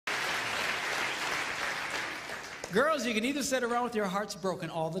Girls, you can either sit around with your hearts broken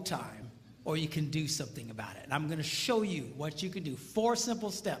all the time, or you can do something about it. And I'm going to show you what you can do. 4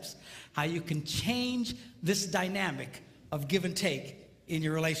 simple steps, how you can change this dynamic of give and take in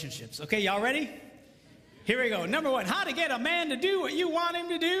your relationships. Okay, y'all ready? Here we go. Number 1, how to get a man to do what you want him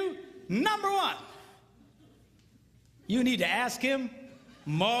to do. Number 1, you need to ask him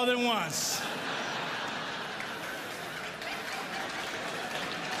more than once.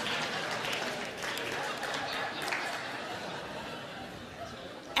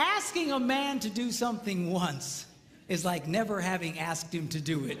 Asking a man to do something once is like never having asked him to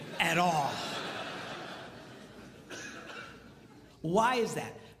do it at all. Why is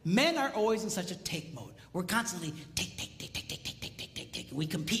that? Men are always in such a take mode. We're constantly take. We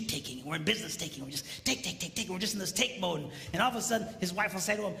compete taking. We're in business taking. We're just take. We're just in this take mode. And all of a sudden, his wife will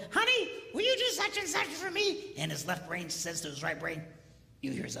say to him, honey, will you do such and such for me? And his left brain says to his right brain,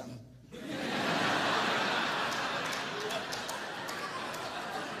 you hear something?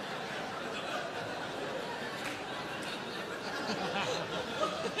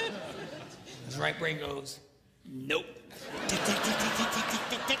 His right brain goes, nope.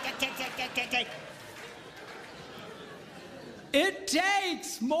 It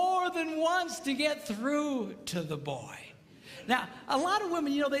takes more than once to get through to the boy. Now, a lot of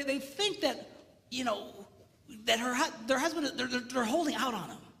women, you know, they think that, you know, that their husband, they're holding out on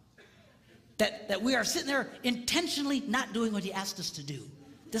him. That we are sitting there intentionally not doing what he asked us to do,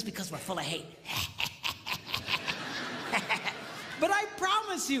 just because we're full of hate. But I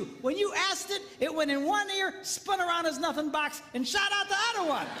promise you, when you asked it, it went in one ear, spun around his nothing box, and shot out the other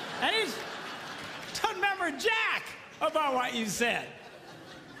one. And he doesn't remember jack about what you said.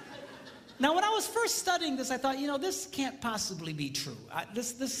 Now, when I was first studying this, I thought, you know, this can't possibly be true.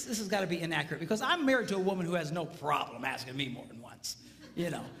 This has got to be inaccurate, because I'm married to a woman who has no problem asking me more than once.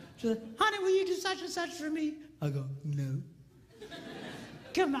 You know, she said, honey, will you do such and such for me? I go, no.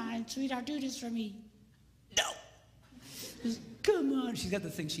 Come on, sweetheart, do this for me. No. Come on. She's got the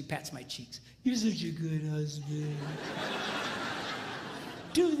thing, she pats my cheeks. You're such a good husband.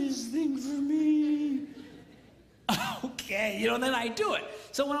 Do this thing for me. Okay, you know, then I do it.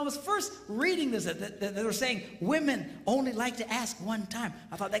 So when I was first reading this, they were saying women only like to ask one time.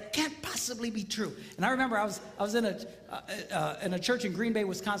 I thought that can't possibly be true. And I remember I was in a church in Green Bay,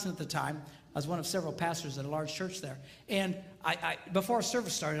 Wisconsin at the time. I was one of several pastors at a large church there. And I before our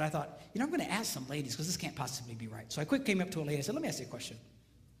service started, I thought, you know, I'm going to ask some ladies, because this can't possibly be right. So I quick came up to a lady. I said, let me ask you a question.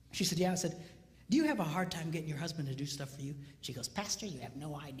 She said, yeah. I said, do you have a hard time getting your husband to do stuff for you? She goes, Pastor, you have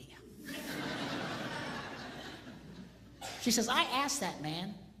no idea. She says, I asked that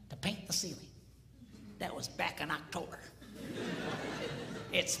man to paint the ceiling. That was back in October.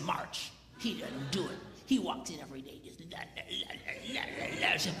 It's March. He doesn't do it. He walks in every day.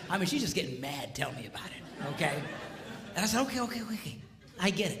 Just, I mean, she's just getting mad telling me about it, okay? And I said, okay. I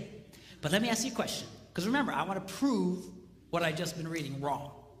get it. But let me ask you a question. Because remember, I want to prove what I just been reading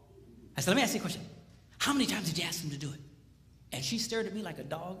wrong. I said, let me ask you a question. How many times did you ask him to do it? And she stared at me like a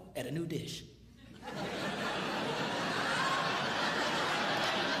dog at a new dish.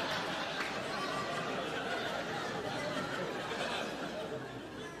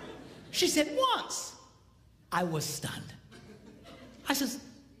 She said, once. I was stunned. I says,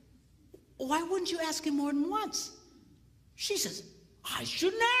 why wouldn't you ask him more than once? She says, I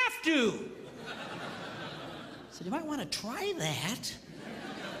shouldn't have to. I said, you might want to try that.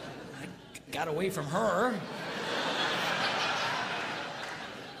 I got away from her.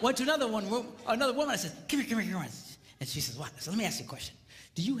 Went to another woman. I said, come here. And she says, what? I said, let me ask you a question.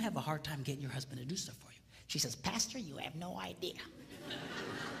 Do you have a hard time getting your husband to do stuff for you? She says, Pastor, you have no idea.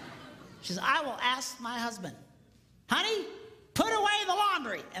 She says, I will ask my husband, honey, put away the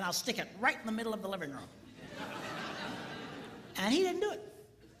laundry, and I'll stick it right in the middle of the living room. And he didn't do it.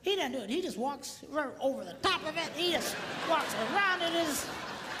 He didn't do it. He just walks over the top of it. He just walks around it.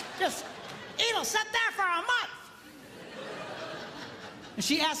 It'll sit there for a month. And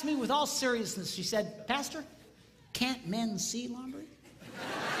she asked me with all seriousness, she said, Pastor, can't men see laundry?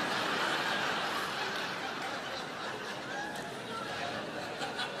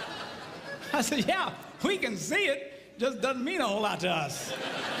 I said, yeah, we can see it. Just doesn't mean a whole lot to us.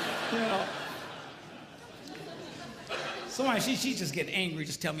 You know. So anyway, she's just getting angry,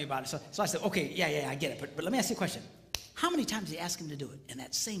 just tell me about it. So I said, okay, yeah, I get it. But let me ask you a question. How many times did you ask him to do it? And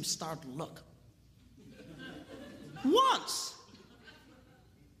that same startled look. Once.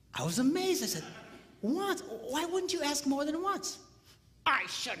 I was amazed. I said, once? Why wouldn't you ask more than once? I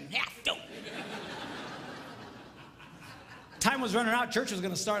shouldn't have to. Time was running out, church was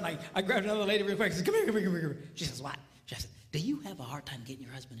going to start, and I grabbed another lady real quick. I said, come here. She says, what? She said, do you have a hard time getting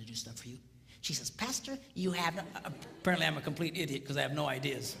your husband to do stuff for you? She says, Pastor, you have no... Apparently I'm a complete idiot because I have no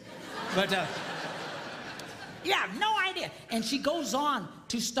ideas. But, yeah, no idea. And she goes on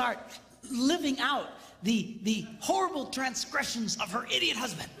to start living out the horrible transgressions of her idiot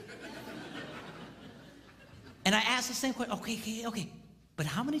husband. And I asked the same question, okay, but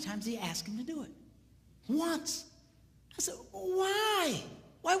how many times did you ask him to do it? Once. I said, why?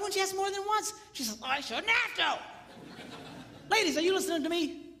 Why wouldn't you ask more than once? She said, I shouldn't have to. Ladies, are you listening to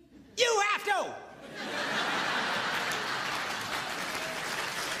me? You have to.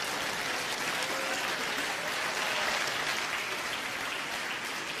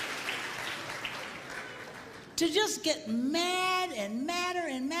 To just get mad and madder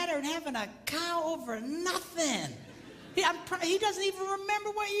and madder and having a cow over nothing. He doesn't even remember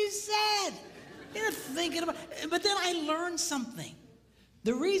what you said. You're thinking about it. But then I learned something.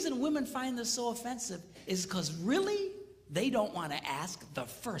 The reason women find this so offensive is because really, they don't want to ask the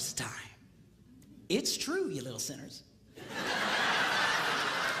first time. It's true, you little sinners.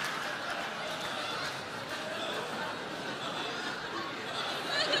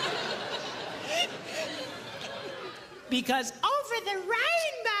 Because over the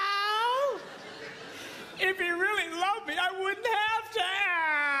rainbow, if he really loved me, I wouldn't have to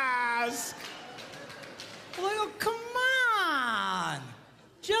ask. Well, come on.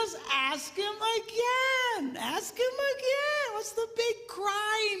 Just ask him again. Ask him again. What's the big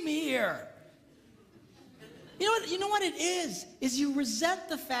crime here? You know what it is you resent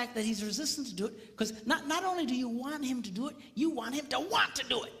the fact that he's resistant to do it, because not only do you want him to do it, you want him to want to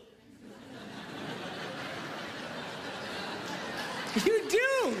do it. You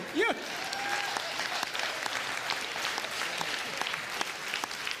do.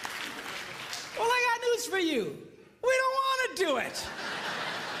 Well, I got news for you. We don't want to do it.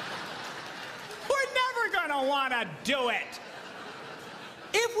 We're never going to want to do it.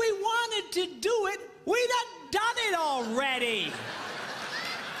 If we wanted to do it, we'd have done it already.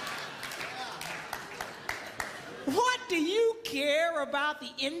 What do you care about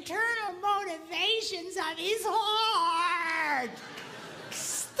the internal motivations of his heart?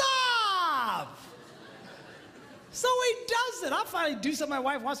 Stop! So he does it. I'll finally do something my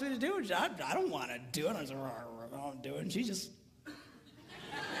wife wants me to do. I don't want to do it. I don't do it. And she just...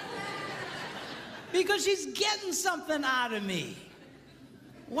 because she's getting something out of me.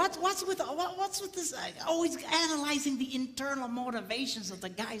 What's with this? Always analyzing the internal motivations of the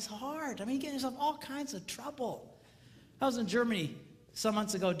guy's heart. I mean, getting yourself all kinds of trouble. I was in Germany some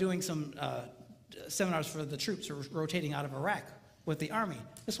months ago doing some seminars for the troops who were rotating out of Iraq with the army.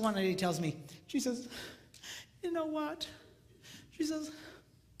 This one lady tells me, she says, you know what? She says,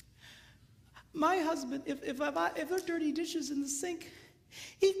 my husband, if there are dirty dishes in the sink,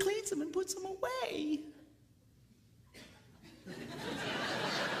 he cleans them and puts them away.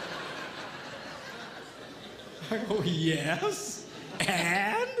 I go, yes,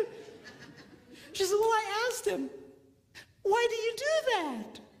 and? She said, well, I asked him, why do you do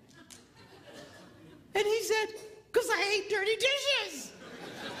that? And he said, because I hate dirty dishes.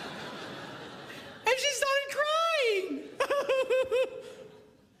 And she started crying.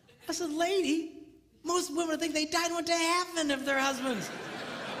 I said, lady, most women think they died and went to heaven if their husbands.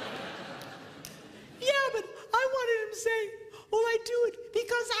 Yeah, but I wanted him to say, well, I do it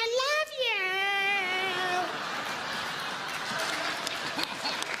because I love you.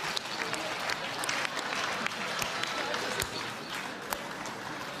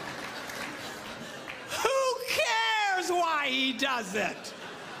 Who cares why he does it?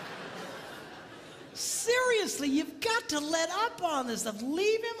 Seriously, you've got to let up on this stuff.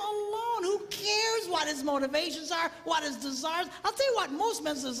 Leave him alone. Who cares what his motivations are, what his desires? I'll tell you what most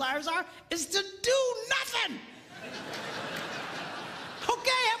men's desires are, is to do nothing.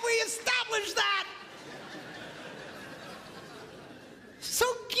 Okay, have we established that? So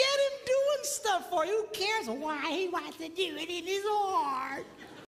get him doing stuff for you. Who cares why he wants to do it in his heart?